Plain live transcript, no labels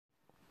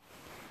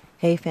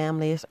Hey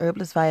family, it's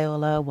Herbalist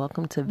Viola.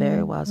 Welcome to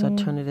Very Wise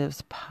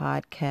Alternatives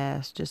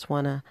podcast. Just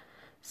want to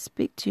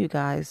speak to you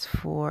guys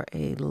for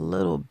a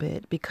little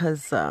bit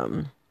because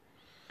the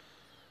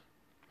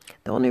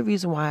only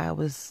reason why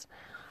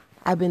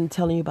I've been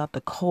telling you about the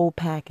cold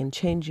pack and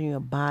changing your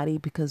body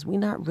because we're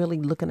not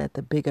really looking at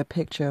the bigger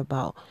picture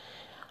about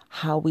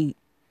how we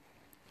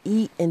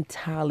eat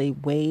entirely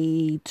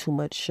way too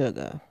much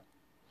sugar.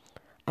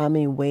 I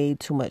mean, way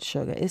too much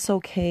sugar. It's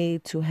okay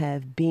to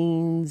have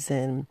beans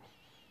and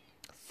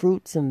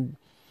fruits and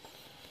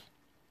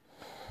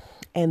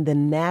the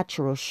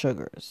natural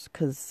sugars,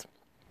 because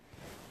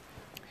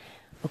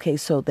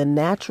so the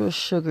natural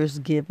sugars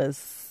give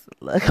us,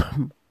 like,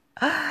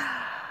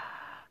 I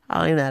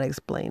don't even know how to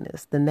explain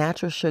this. The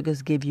natural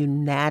sugars give you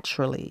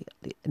natural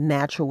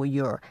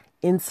your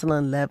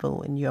insulin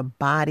level, and your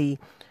body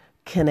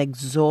can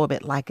absorb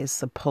it like it's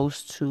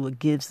supposed to. It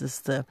gives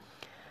us the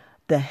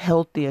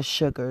healthier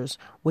sugars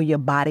where your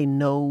body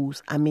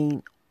knows,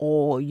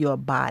 all your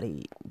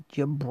body,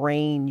 your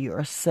brain,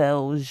 your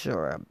cells,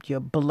 your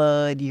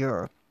blood,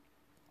 your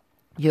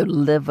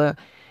liver,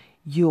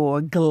 your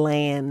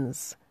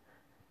glands.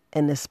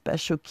 And the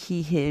special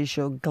key here is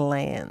your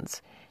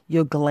glands.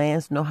 Your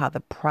glands know how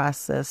to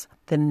process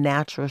the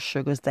natural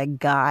sugars that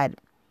God,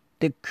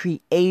 the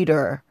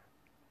Creator,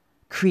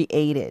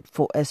 created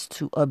for us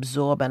to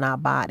absorb in our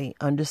body.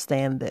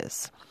 Understand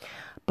this.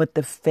 But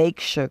the fake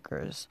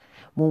sugars,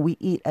 when we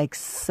eat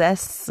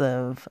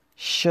excessive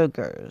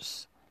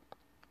sugars,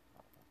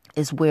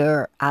 is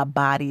where our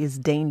body is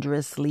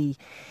dangerously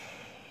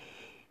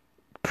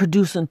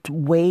producing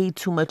way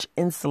too much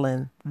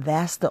insulin.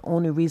 That's the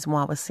only reason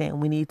why I was saying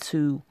we need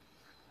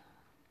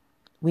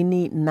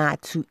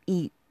not to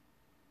eat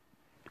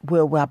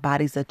where our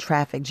body's a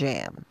traffic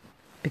jam,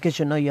 because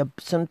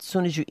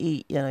soon as you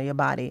eat, your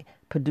body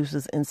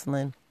produces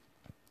insulin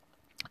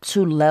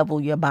to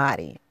level your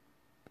body.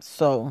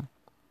 So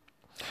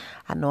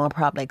I know I'm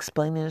probably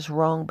explaining this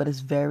wrong, but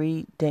it's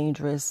very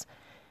dangerous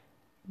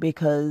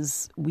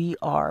because we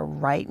are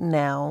right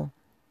now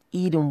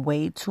eating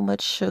way too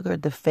much sugar,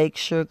 the fake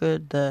sugar,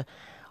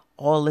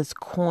 all this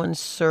corn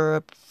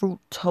syrup,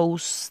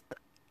 fructose,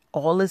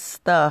 all this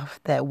stuff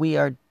that we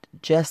are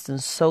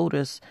ingesting,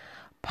 sodas,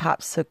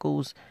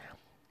 popsicles,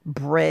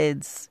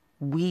 breads,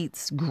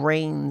 wheats,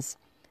 grains,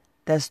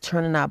 that's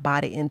turning our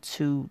body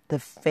into the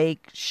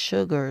fake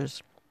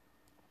sugars.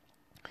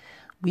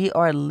 We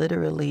are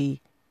literally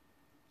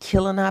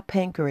killing our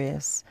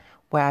pancreas,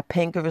 where our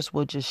pancreas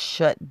will just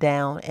shut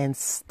down and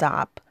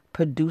stop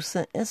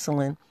producing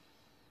insulin.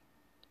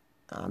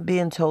 I'm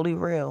being totally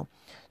real.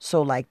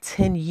 So like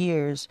 10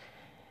 years,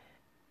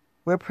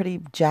 we're pretty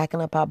jacking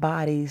up our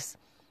bodies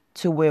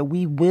to where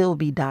we will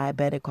be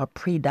diabetic or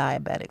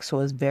pre-diabetic.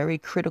 So it's very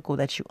critical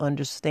that you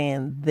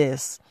understand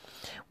this.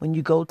 When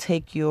you go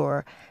take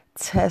your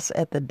test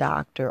at the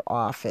doctor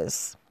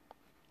office,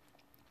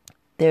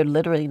 they're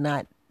literally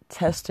not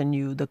testing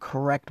you the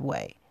correct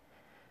way.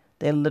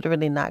 They're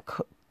literally not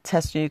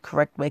testing you the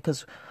correct way,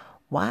 because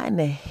why in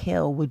the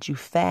hell would you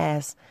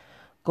fast,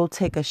 go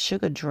take a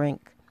sugar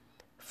drink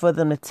for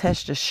them to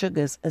test your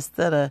sugars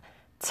instead of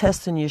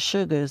testing your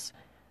sugars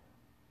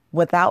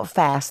without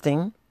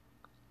fasting?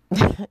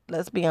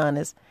 Let's be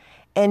honest.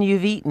 And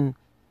you've eaten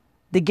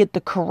to get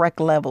the correct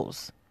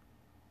levels.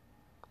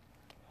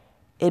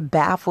 It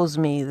baffles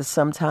me that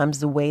sometimes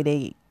the way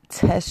they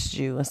test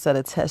you instead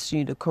of testing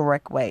you the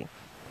correct way.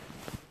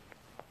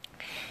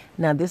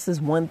 Now, this is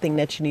one thing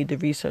that you need to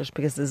research,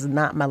 because this is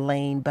not my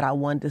lane, but I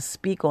wanted to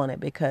speak on it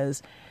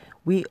because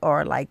we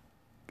are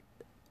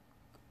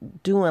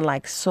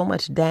doing so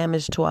much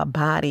damage to our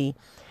body.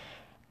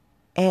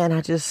 And I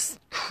just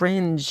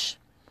cringe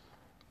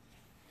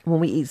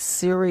when we eat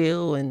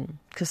cereal,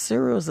 because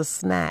cereal is a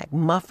snack,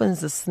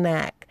 muffins a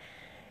snack.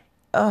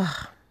 The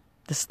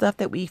stuff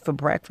that we eat for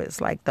breakfast,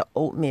 like the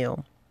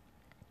oatmeal.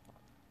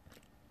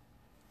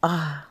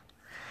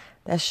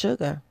 That's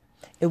sugar.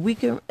 If we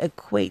can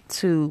equate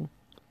to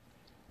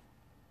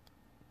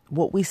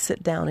what we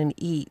sit down and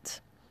eat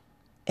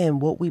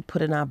and what we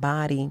put in our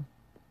body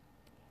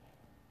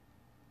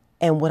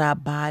and what our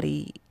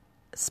body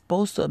is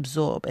supposed to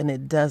absorb, and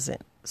it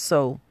doesn't.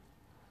 So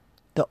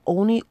the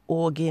only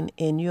organ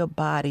in your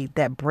body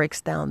that breaks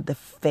down the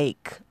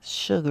fake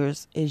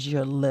sugars is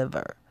your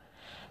liver.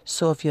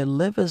 So if your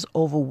liver's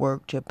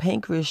overworked, your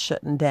pancreas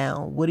shutting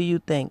down, what do you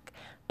think?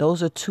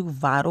 Those are two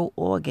vital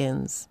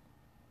organs.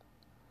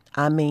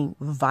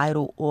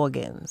 Vital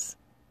organs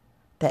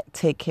that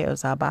take care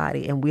of our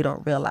body, and we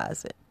don't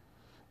realize it.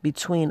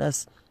 Between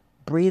us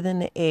breathing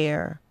the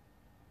air,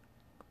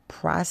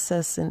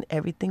 processing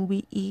everything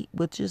we eat,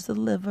 which is the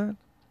liver,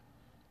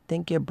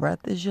 think your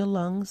breath is your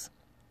lungs.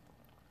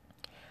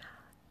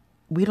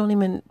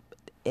 And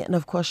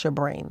of course your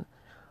brain.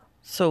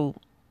 So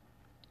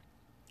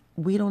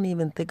we don't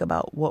even think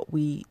about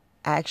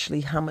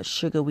how much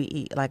sugar we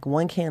eat. Like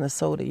one can of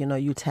soda,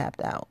 you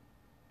tapped out.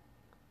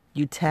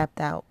 You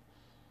tapped out.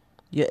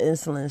 Your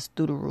insulin is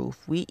through the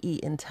roof. We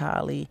eat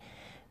entirely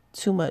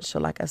too much. So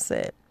like I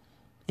said,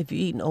 if you're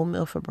eating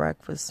oatmeal for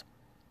breakfast,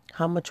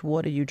 how much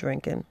water are you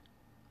drinking?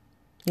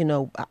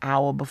 an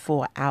hour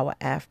before, an hour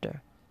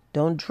after.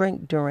 Don't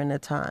drink during the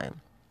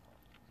time.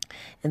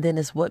 And then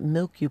it's what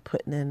milk you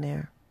putting in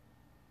there.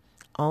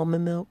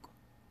 Almond milk.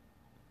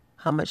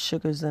 How much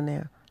sugar's in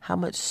there? How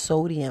much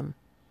sodium?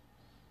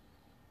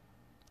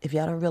 If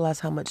y'all don't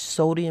realize how much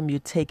sodium you're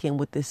taking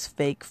with this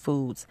fake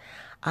foods,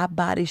 our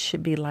bodies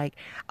should be like,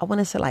 I want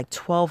to say like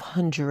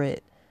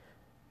 1,200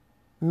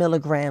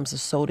 milligrams of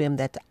sodium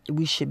that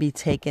we should be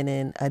taking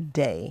in a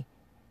day.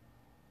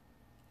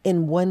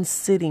 In one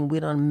sitting, we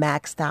done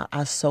maxed out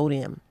our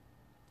sodium.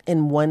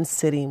 In one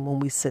sitting when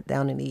we sit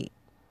down and eat.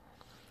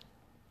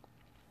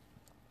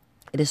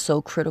 It is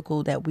so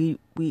critical that we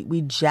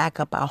jack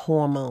up our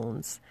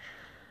hormones.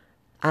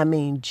 I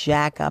mean,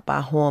 jack up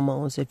our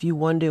hormones. If you're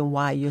wondering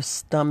why your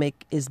stomach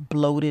is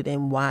bloated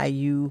and why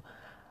you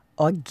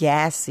are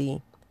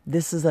gassy,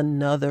 this is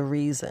another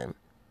reason.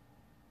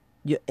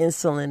 Your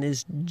insulin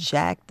is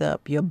jacked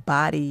up. Your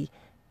body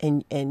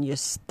and your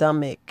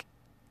stomach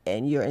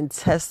and your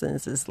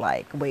intestines is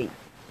like, wait,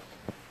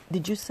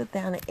 did you sit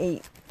down and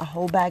eat a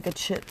whole bag of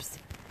chips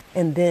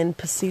and then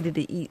proceeded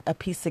to eat a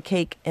piece of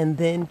cake, and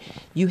then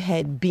you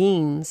had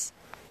beans,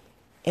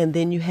 and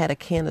then you had a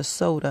can of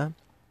soda,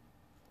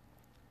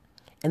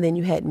 and then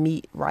you had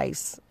meat,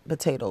 rice,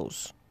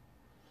 potatoes?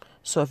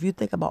 So if you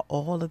think about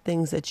all the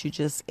things that you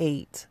just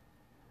ate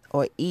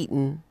or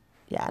eaten,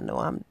 yeah, I know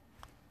I'm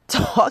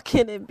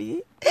talking and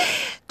be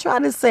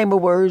trying to say my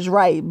words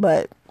right,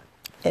 but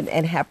and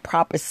have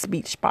proper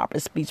speech,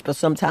 but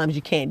sometimes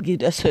you can't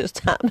get us just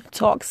time to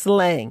talk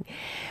slang.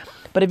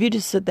 But if you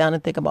just sit down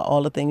and think about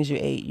all the things you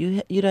ate,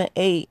 you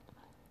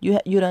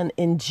done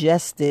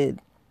ingested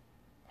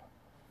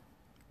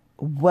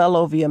well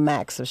over your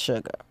max of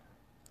sugar.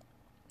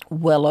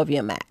 Well over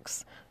your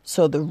max.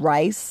 So the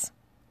rice,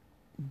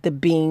 the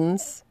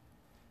beans,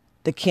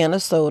 the can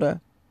of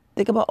soda,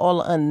 think about all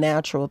the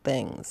unnatural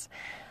things.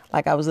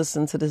 Like I was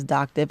listening to this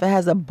doctor. If it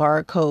has a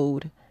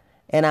barcode,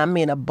 and I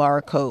mean a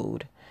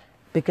barcode,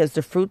 because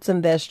the fruits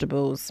and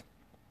vegetables,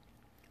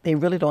 they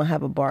really don't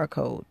have a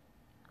barcode.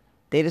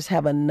 They just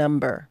have a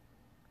number.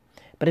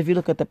 But if you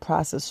look at the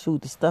processed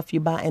food, the stuff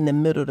you buy in the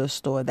middle of the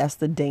store, that's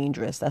the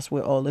dangerous. That's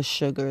where all the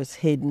sugar is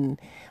hidden,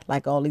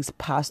 like all these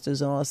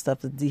pastas and all that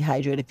stuff is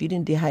dehydrated. If you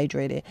didn't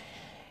dehydrate it,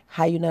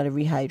 how you not to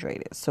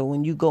rehydrate it? So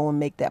when you go and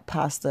make that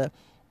pasta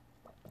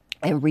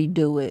and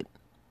redo it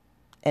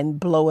and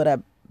blow it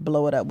up,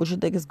 what you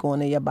think is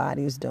going in your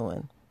body is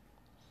doing?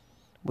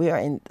 We are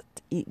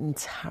eating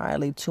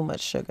entirely too much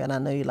sugar. And I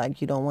know you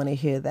don't want to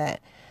hear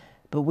that.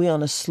 But we're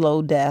on a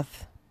slow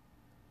death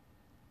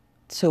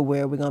to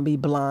where we're going to be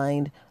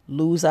blind,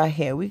 lose our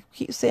hair. We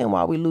keep saying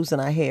why we're losing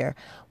our hair,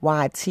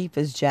 why our teeth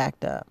is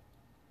jacked up,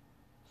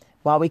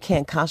 why we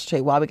can't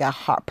concentrate, why we got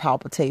heart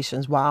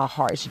palpitations, why our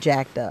heart's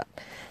jacked up.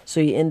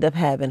 So you end up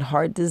having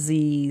heart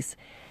disease.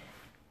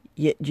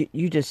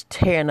 You just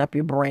tearing up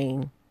your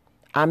brain.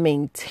 I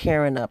mean,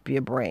 tearing up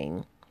your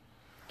brain.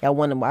 I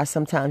wonder why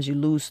sometimes you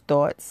lose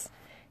thoughts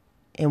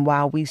and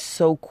why we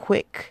so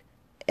quick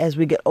as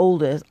we get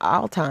older, it's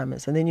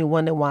Alzheimer's. And then you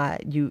wonder why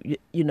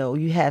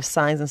you have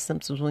signs and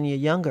symptoms when you're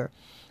younger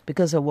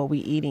because of what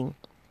we're eating.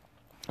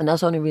 And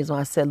that's the only reason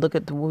why I said, look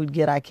at when we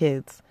get our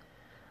kids.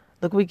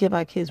 Look, we give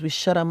our kids, we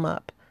shut them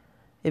up.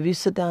 If you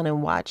sit down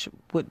and watch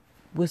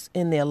what's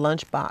in their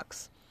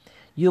lunchbox,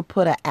 you'll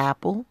put an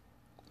apple,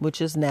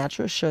 which is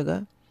natural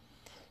sugar.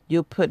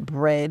 You'll put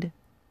bread,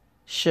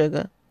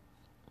 sugar.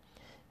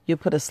 You'll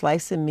put a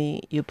slice of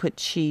meat. You'll put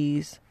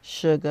cheese,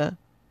 sugar.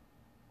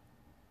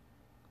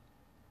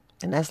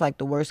 And that's like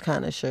the worst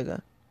kind of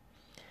sugar.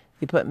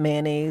 You put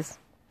mayonnaise,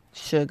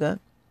 sugar.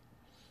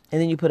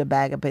 And then you put a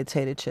bag of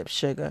potato chips,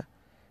 sugar.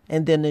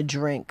 And then the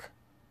drink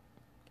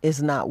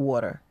is not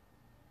water.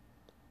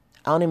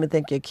 I don't even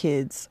think your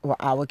kids or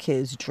our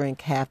kids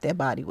drink half their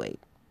body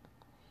weight.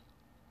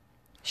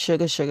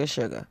 Sugar, sugar,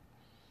 sugar.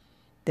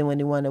 Then when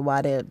you wonder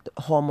why their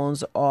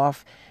hormones are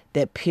off,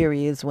 their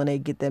periods when they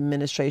get their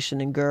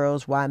menstruation in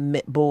girls, why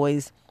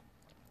boys,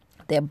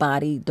 their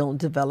body don't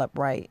develop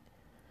right.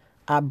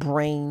 Our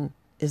brain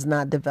is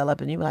not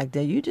developing. You're like,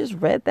 did you just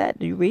read that?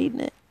 Are you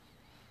reading it?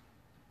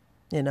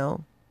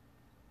 And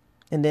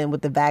then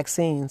with the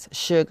vaccines,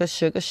 sugar,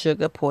 sugar,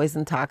 sugar,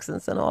 poison,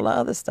 toxins, and all the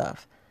other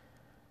stuff.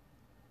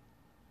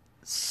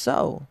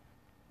 So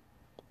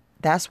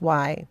that's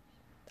why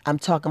I'm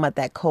talking about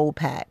that cold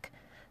pack.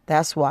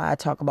 That's why I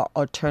talk about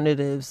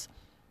alternatives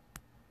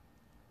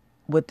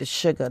with the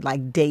sugar,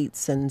 like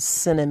dates and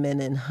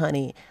cinnamon and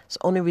honey. It's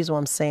the only reason why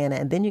I'm saying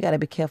that. And then you got to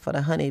be careful of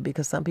the honey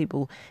because some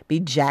people be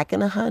jacking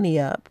the honey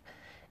up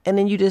and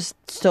then you just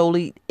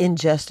solely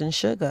ingesting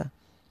sugar.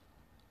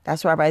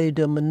 That's why I'd rather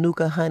do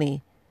Manuka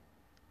honey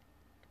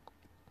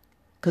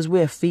because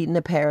we're feeding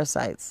the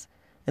parasites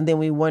and then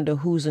we wonder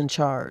who's in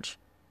charge.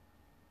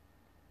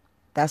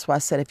 That's why I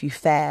said if you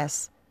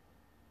fast,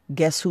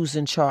 guess who's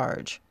in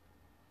charge?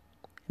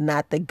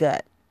 Not the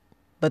gut,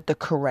 but the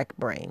correct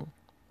brain.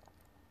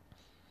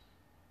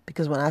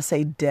 Because when I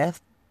say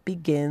death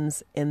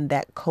begins in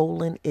that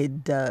colon,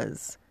 it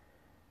does.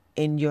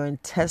 In your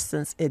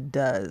intestines, it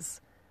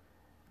does.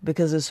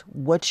 Because it's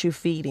what you're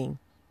feeding.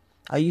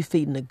 Are you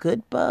feeding the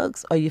good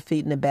bugs or are you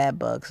feeding the bad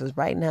bugs? Because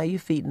right now you're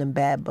feeding them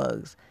bad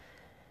bugs.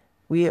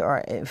 We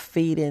are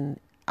feeding,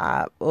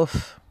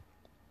 oof.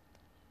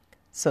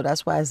 So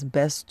that's why it's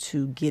best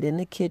to get in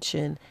the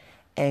kitchen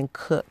and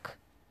cook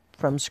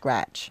from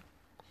scratch.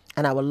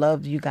 And I would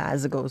love you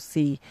guys to go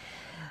see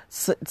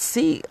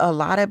a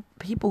lot of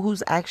people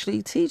who's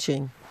actually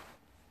teaching.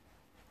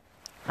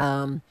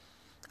 I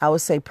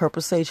would say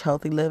Purple Sage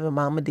Healthy Living,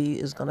 Mama D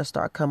is going to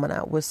start coming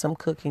out with some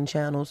cooking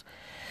channels.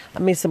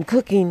 Some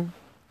cooking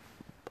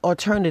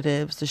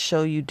alternatives to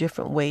show you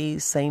different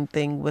ways. Same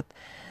thing with,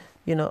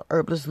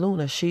 Herbalist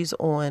Luna. She's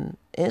on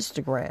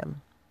Instagram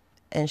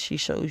and she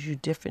shows you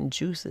different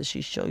juices.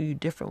 She shows you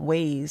different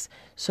ways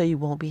so you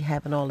won't be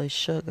having all this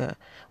sugar.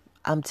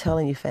 I'm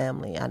telling you,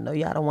 family, I know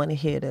y'all don't want to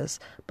hear this,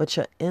 but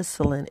your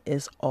insulin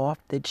is off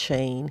the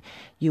chain.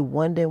 You're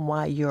wondering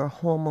why your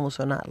hormones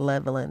are not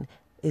leveling.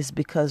 It's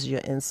because of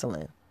your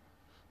insulin.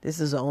 This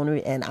is the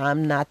only, and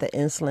I'm not the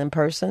insulin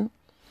person,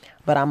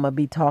 but I'm going to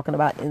be talking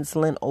about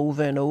insulin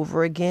over and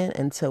over again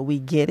until we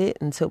get it,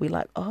 until we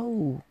like,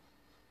 oh,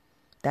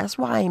 that's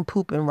why I ain't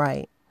pooping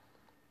right.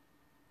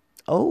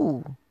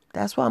 Oh,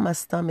 that's why my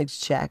stomach's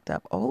jacked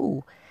up.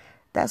 Oh,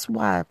 that's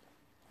why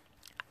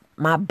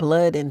my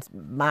blood and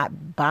my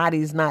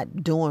body's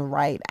not doing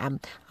right. I'm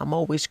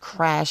always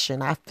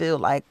crashing. I feel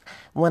like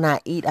when I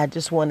eat, I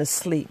just want to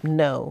sleep.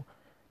 No,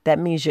 that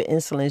means your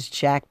insulin's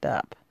jacked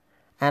up.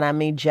 And I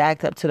mean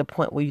jacked up to the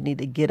point where you need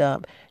to get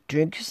up,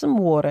 drink some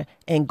water,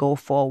 and go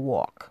for a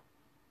walk.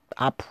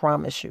 I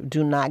promise you,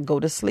 do not go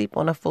to sleep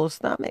on a full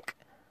stomach.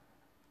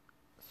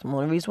 That's the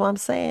only reason why I'm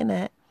saying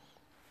that.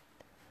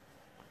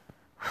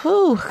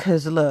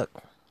 Because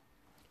look,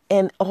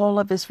 and all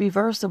of it's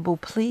reversible.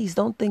 Please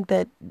don't think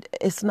that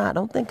it's not.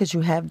 Don't think because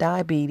you have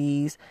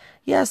diabetes.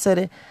 Yeah, I said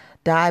it.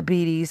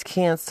 Diabetes,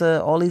 cancer,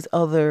 all these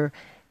other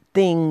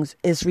things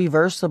is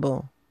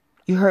reversible.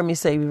 You heard me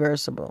say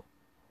reversible.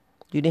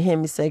 You didn't hear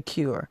me say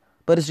cure,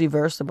 but it's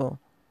reversible.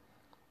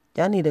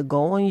 Y'all need to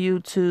go on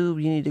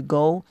YouTube. You need to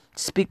go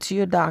speak to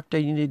your doctor.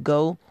 You need to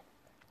go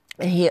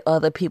and hear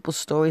other people's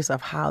stories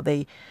of how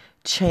they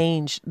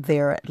changed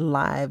their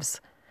lives,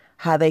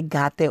 how they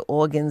got their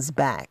organs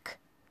back,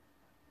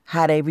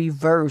 how they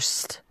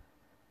reversed.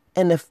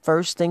 And the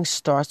first thing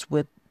starts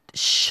with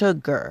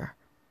sugar.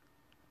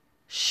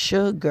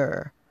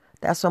 Sugar.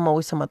 That's why I'm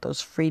always talking about those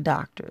free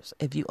doctors.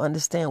 If you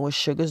understand what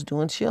sugar's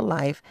doing to your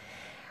life,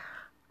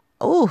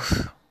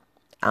 oof,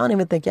 I don't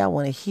even think y'all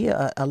want to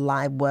hear a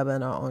live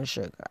webinar on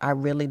sugar. I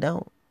really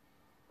don't.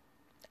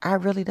 I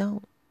really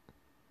don't.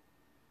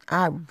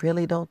 I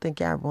really don't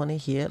think y'all want to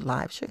hear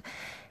live sugar.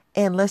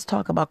 And let's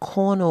talk about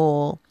corn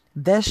oil,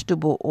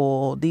 vegetable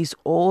oil, these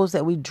oils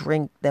that we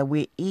drink, that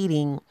we're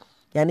eating.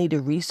 Y'all need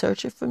to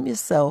research it from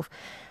yourself.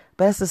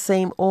 But it's the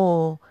same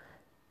oil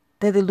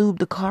that they lube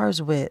the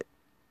cars with.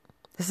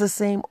 It's the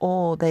same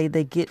oil they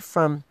get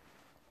from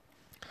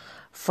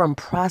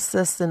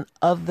processing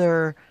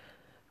other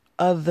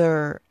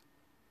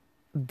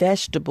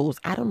vegetables.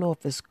 I don't know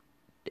if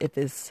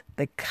it's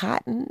the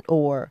cotton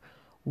or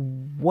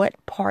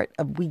what part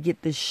of we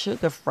get this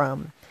sugar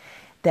from,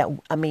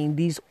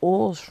 these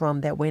oils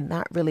from, that we're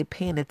not really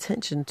paying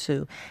attention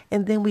to.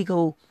 And then we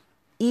go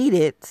eat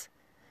it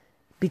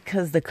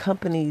because the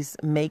companies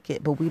make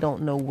it, but we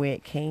don't know where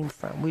it came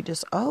from. We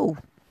just, oh,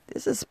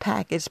 this is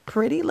packaged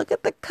pretty. Look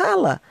at the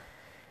color.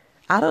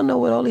 I don't know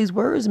what all these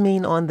words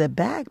mean on the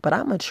back, but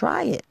I'm going to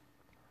try it.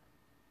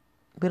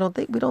 We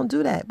don't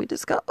do that. We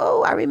just go,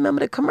 oh, I remember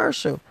the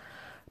commercial.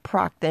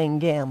 Procter &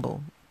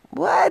 Gamble.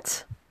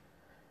 What?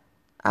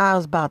 I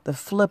was about to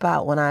flip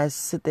out when I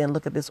sit there and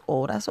look at this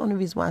oil. That's the only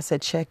reason why I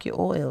said check your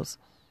oils.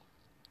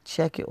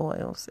 Check your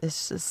oils.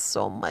 It's just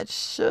so much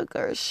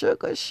sugar.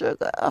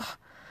 Ugh.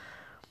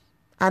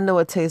 I know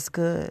it tastes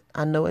good.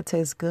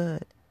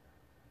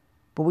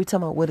 But we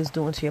talking about what it's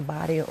doing to your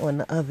body on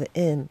the other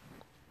end.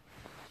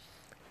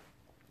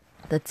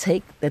 The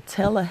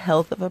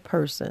telehealth of a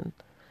person.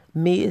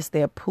 Me is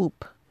their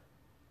poop.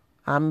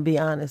 I'm going to be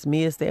honest.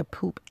 Me is their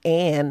poop.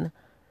 And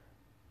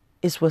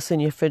it's what's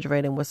in your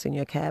refrigerator and what's in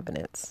your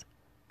cabinets.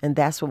 And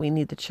that's what we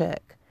need to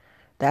check.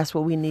 That's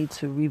what we need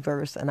to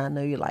reverse. And I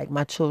know you're like,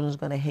 my children's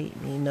going to hate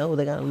me. No,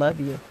 they're going to love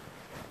you.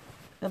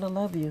 They're going to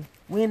love you.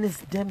 We're in this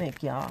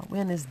demic, y'all.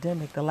 We're in this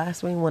demic. The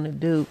last thing we want to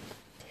do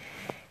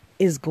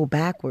is go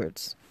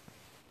backwards.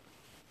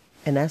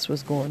 And that's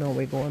what's going on.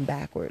 We're going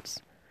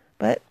backwards.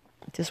 But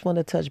just want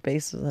to touch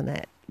bases on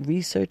that.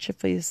 Research it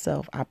for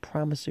yourself. I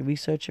promise you,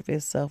 research it for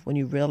yourself. When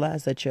you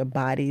realize that your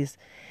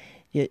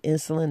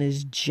insulin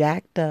is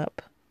jacked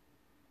up,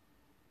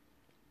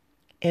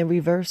 and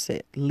reverse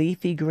it.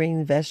 Leafy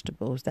green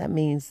vegetables. That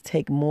means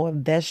take more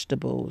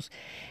vegetables.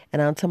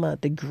 And I'm talking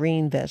about the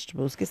green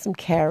vegetables. Get some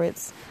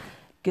carrots.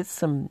 Get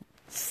some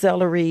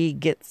celery.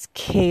 Get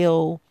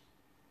kale.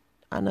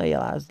 I know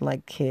y'all guys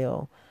like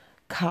kale.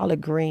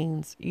 Collard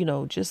greens.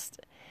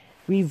 Just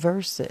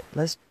reverse it.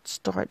 Let's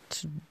start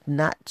to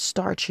not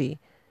starchy.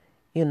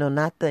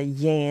 Not the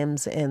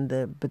yams and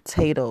the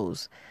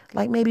potatoes.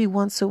 Like maybe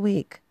once a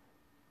week.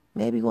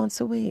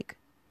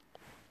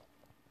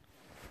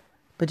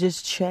 But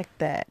just check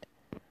that.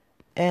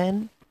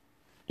 And,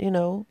 you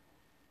know,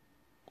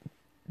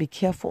 be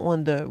careful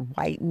on the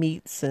white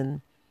meats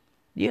and,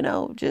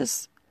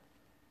 just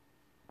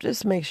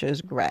make sure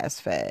it's grass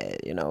fed,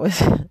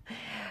 It's,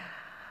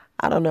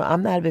 I don't know.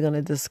 I'm not even going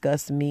to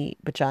discuss meat,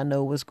 but y'all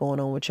know what's going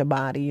on with your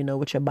body. You know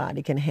what your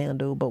body can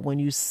handle. But when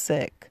you're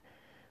sick,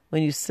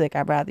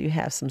 I'd rather you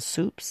have some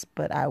soups,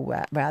 but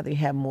rather you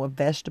have more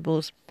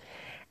vegetables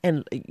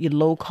and your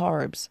low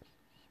carbs.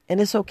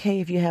 And it's okay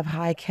if you have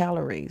high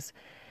calories.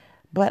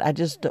 But I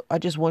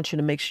just want you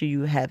to make sure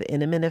you have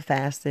intermittent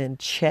fasting.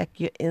 Check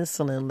your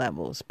insulin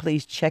levels.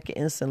 Please check your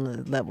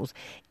insulin levels.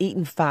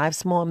 Eating 5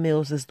 small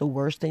meals is the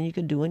worst thing you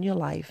can do in your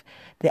life.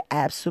 The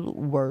absolute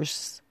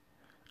worst.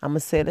 I'm going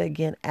to say that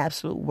again,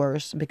 absolute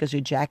worst, because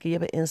you're jacking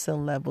up your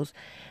insulin levels.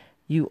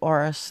 You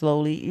are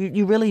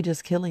you're really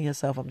just killing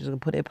yourself. I'm just going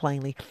to put it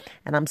plainly.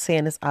 And I'm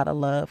saying this out of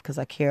love because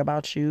I care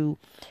about you.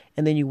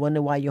 And then you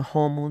wonder why your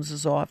hormones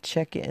is off.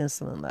 Check your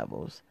insulin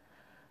levels.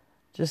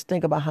 Just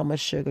think about how much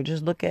sugar.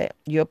 Just look at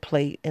your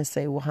plate and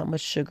say, well, how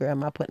much sugar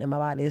am I putting in my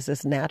body? Is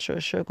this natural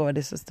sugar or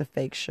this is the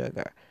fake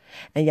sugar?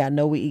 And y'all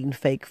know we're eating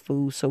fake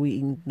food, so we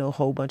eating a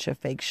whole bunch of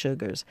fake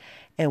sugars.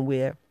 And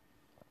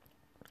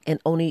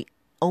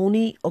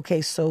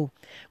okay, so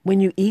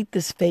when you eat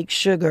this fake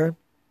sugar,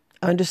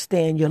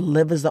 understand your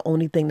liver is the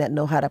only thing that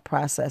know how to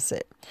process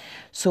it.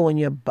 So when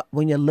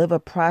your liver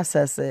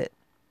process it,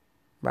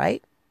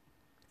 right?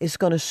 It's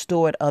going to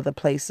store it other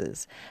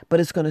places, but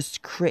it's going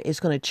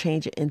to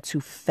change it into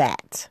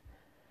fat.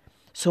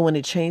 So when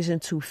it changes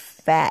into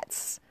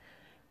fats,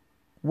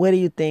 what do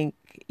you think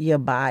your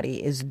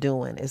body is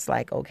doing? It's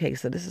like, okay,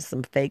 so this is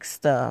some fake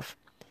stuff.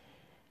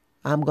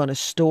 I'm going to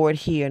store it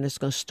here, and it's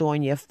going to store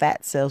in your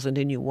fat cells, and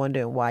then you're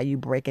wondering why you're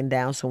breaking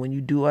down. So when you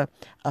do a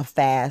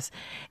fast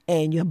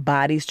and your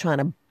body's trying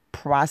to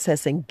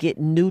process and get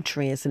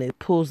nutrients and it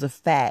pulls the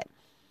fat,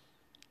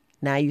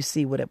 now you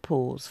see what it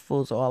pulls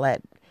all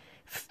that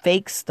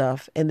fake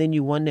stuff, and then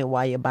you wonder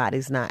why your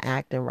body's not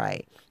acting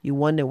right. You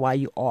wonder why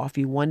you're off.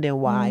 You wonder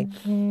why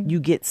you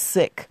get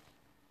sick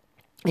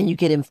and you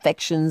get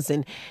infections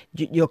and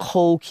your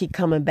cold keep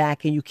coming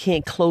back and you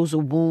can't close a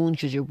wound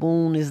because your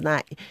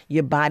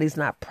body's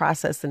not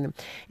processing,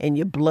 and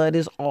your blood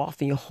is off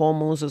and your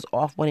hormones is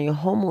off. When your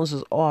hormones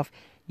is off,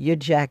 you're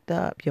jacked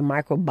up. Your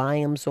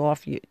microbiome's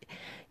off.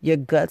 Your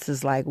guts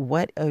is like,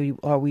 what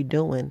are we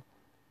doing?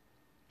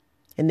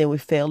 And then we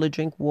fail to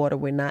drink water.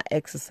 We're not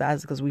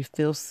exercising because we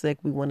feel sick.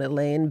 We want to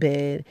lay in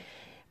bed.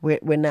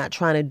 We're not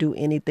trying to do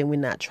anything. We're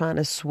not trying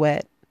to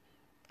sweat.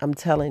 I'm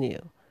telling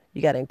you,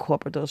 you got to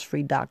incorporate those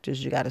free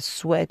doctors. You got to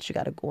sweat. You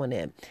got to go in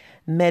there,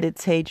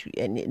 meditate.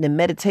 And the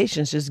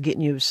meditation is just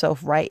getting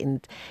yourself right,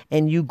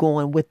 and you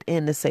going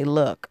within to say,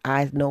 look,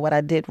 I know what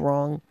I did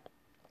wrong,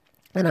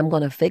 and I'm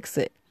going to fix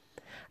it.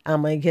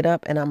 I'm going to get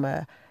up and I'm going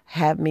to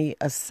have me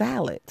a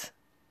salad.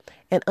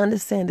 And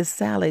understand the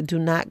salad do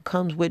not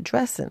comes with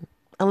dressing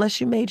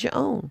unless you made your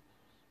own.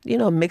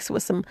 Mix it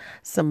with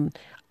some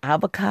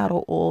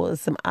avocado oil and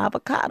some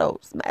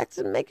avocados.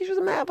 Make you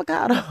some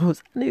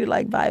avocados. I knew you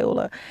like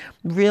Viola.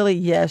 Really,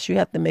 yes, you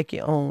have to make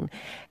your own.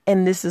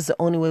 And this is the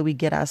only way we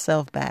get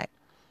ourselves back.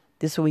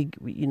 This way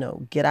we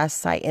get our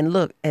sight. And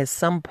look, at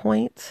some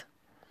point,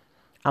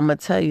 I'm going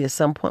to tell you, at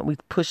some point we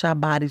push our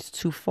bodies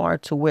too far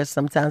to where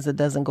sometimes it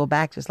doesn't go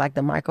back, just like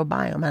the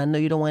microbiome. And I know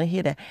you don't want to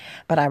hear that,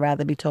 but I'd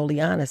rather be totally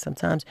honest.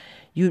 Sometimes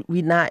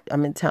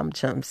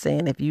I'm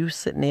saying if you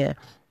sitting there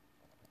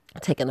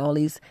taking all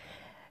these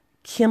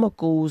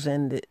chemicals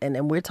and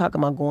we're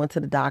talking about going to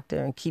the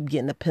doctor and keep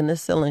getting the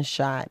penicillin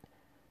shot,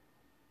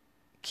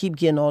 keep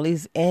getting all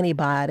these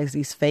antibiotics,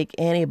 these fake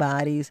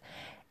antibiotics,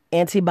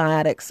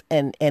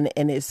 and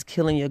it's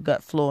killing your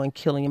gut flora and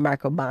killing your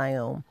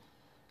microbiome.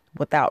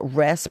 Without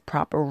rest,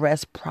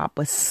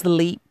 proper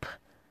sleep.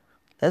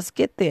 Let's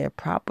get there.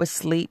 Proper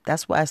sleep.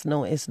 That's why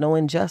it's no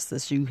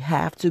injustice. You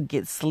have to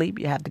get sleep.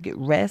 You have to get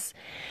rest.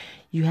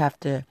 You have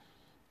to,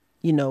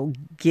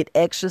 get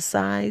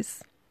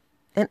exercise.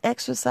 And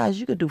exercise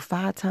you could do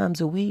 5 times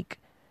a week.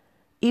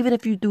 Even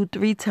if you do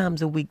 3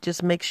 times a week,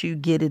 just make sure you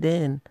get it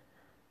in.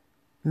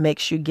 Make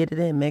sure you get it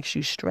in. Make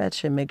sure you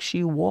stretch and make sure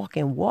you walk.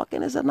 And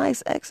walking is a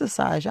nice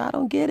exercise. Y'all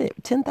don't get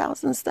it.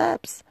 10,000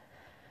 steps.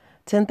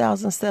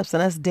 10,000 steps,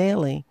 and that's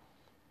daily.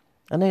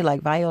 I know you're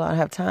like, Viola, I don't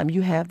have time.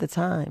 You have the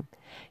time.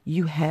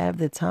 You have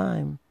the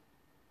time.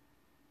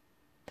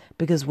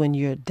 Because when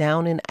you're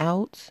down and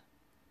out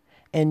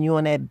and you're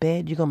on that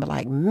bed, you're going to be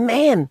like,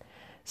 man,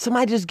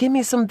 somebody just give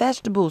me some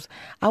vegetables.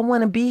 I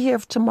want to be here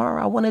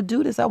tomorrow. I want to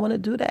do this. I want to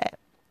do that.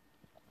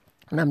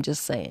 And I'm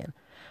just saying.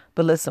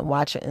 But listen,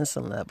 watch your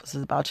insulin levels.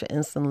 It's about your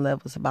insulin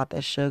levels. It's about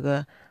that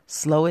sugar.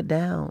 Slow it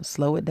down.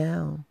 Slow it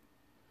down.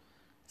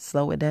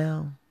 Slow it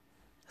down.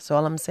 That's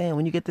all I'm saying.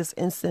 When you get this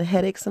instant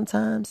headache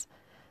sometimes,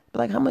 be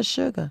like, how much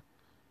sugar?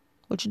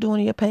 What you doing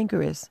to your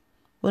pancreas?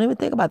 We don't even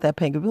think about that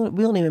pancreas.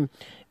 We don't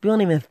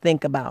even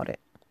think about it.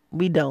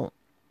 We don't.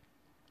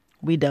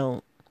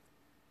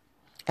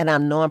 And I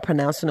know I'm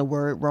pronouncing the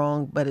word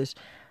wrong, but it's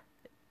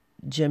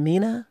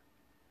Jamina.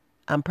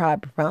 I'm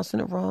probably pronouncing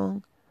it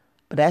wrong,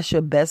 but that's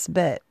your best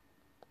bet.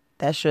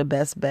 That's your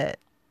best bet.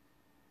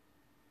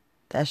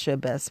 That's your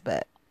best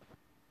bet.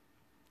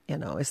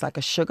 It's like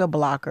a sugar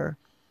blocker.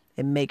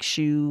 It makes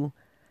you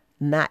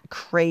not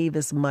crave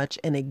as much,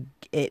 and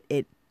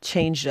it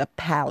changes your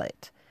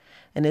palate.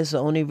 And it's the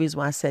only reason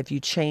why I said if you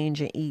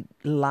change and eat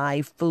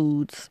live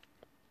foods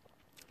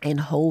and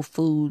whole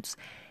foods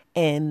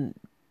and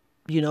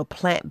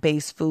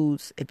plant-based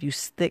foods, if you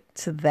stick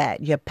to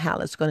that, your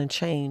palate's going to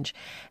change.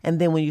 And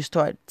then when you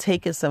start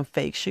taking some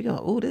fake sugar,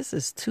 oh, this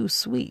is too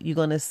sweet, you're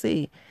going to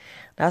see.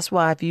 That's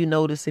why if you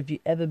notice, if you've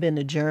ever been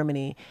to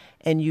Germany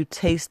and you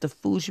taste the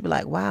foods, you'll be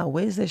like, wow,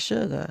 where's the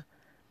sugar?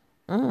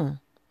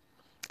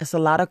 It's a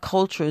lot of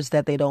cultures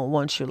that they don't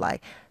want you.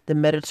 Like the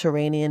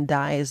Mediterranean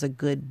diet is a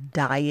good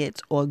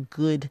diet, or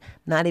good,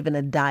 not even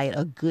a diet,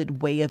 a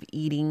good way of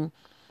eating.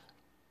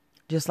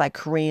 Just like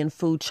Korean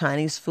food,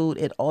 Chinese food,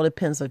 it all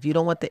depends. If you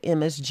don't want the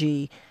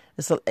MSG,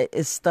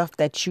 it's stuff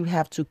that you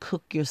have to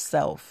cook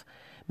yourself.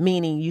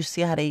 Meaning, you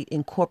see how they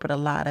incorporate a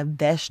lot of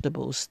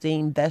vegetables,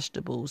 steamed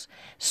vegetables,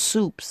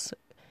 soups.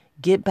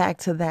 Get back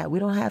to that. We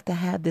don't have to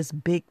have this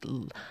big,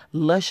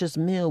 luscious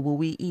meal where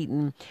we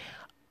eating,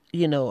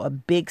 a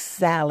big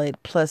salad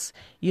plus,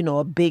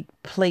 a big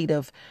plate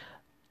of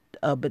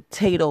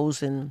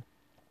potatoes and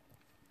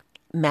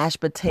mashed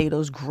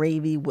potatoes,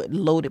 gravy with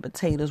loaded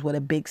potatoes with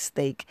a big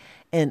steak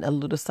and a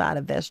little side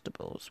of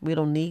vegetables. We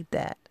don't need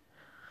that.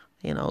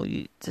 I know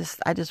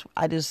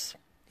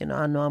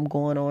I'm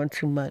going on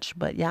too much,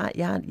 but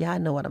y'all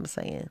know what I'm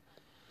saying.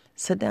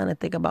 Sit down and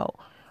think about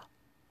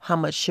how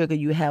much sugar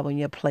you have on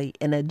your plate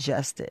and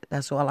adjust it.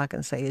 That's all I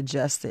can say.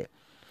 Adjust it.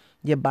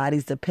 Your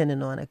body's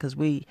dependent on it,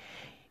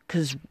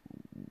 because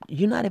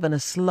you're not even a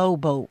slow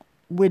boat.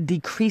 We're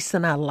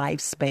decreasing our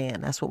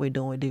lifespan. That's what we're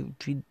doing.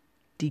 We're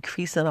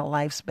decreasing our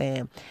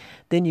lifespan.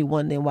 Then you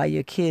wonder why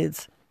your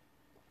kids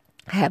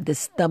have this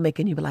stomach,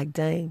 and you be like,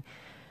 dang,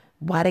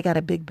 why they got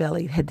a big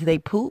belly? Did they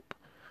poop?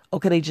 Or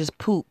could they just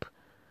poop?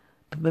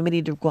 But we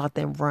need to go out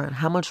there and run.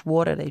 How much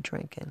water are they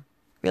drinking?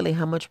 Really,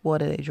 how much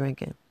water are they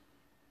drinking?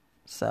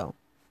 So,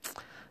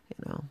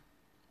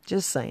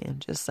 just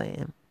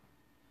saying.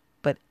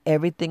 But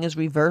everything is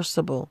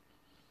reversible.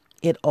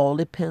 It all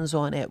depends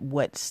on at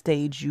what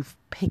stage you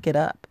pick it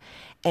up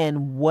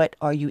and what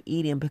are you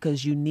eating,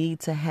 because you need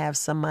to have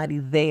somebody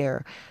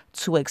there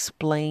to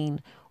explain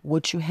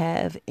what you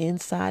have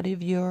inside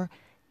of your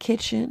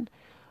kitchen,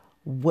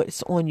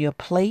 what's on your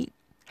plate,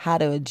 how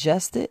to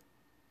adjust it.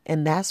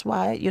 And that's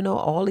why,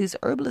 all these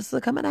herbalists are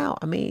coming out.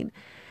 I mean,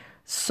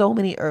 so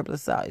many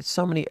herbalists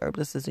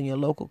in your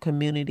local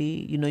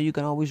community. You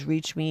can always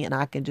reach me and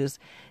I can just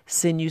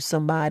send you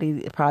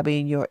somebody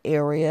probably in your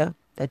area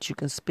that you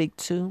can speak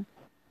to.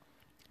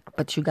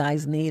 But you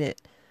guys need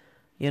it.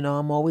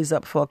 I'm always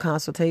up for a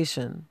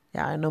consultation.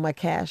 Yeah, I know my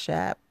Cash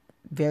App,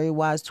 Very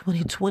Wise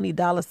 2020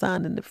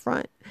 $ in the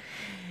front.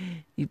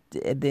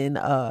 Then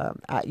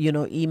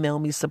email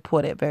me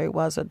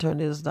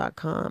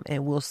support@verywisealternatives.com,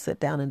 and we'll sit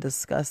down and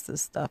discuss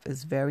this stuff.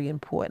 It's very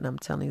important. I'm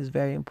telling you, it's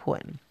very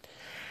important.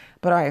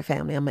 But all right,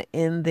 family, I'm going to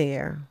end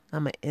there.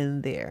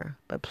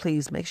 But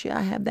please make sure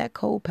I have that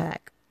cold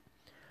pack.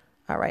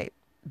 All right.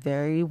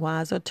 Very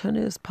Wise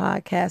Alternatives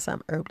Podcast.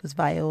 I'm Herbalist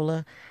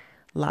Viola.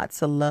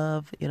 Lots of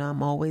love.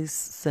 I'm always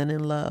sending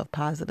love,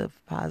 positive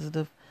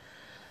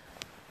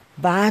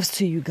vibes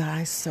to you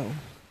guys. So,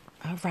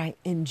 all right.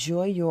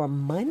 Enjoy your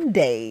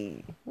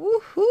Monday.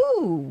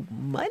 Woohoo.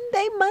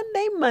 Monday.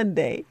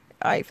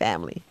 All right,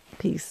 family.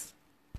 Peace.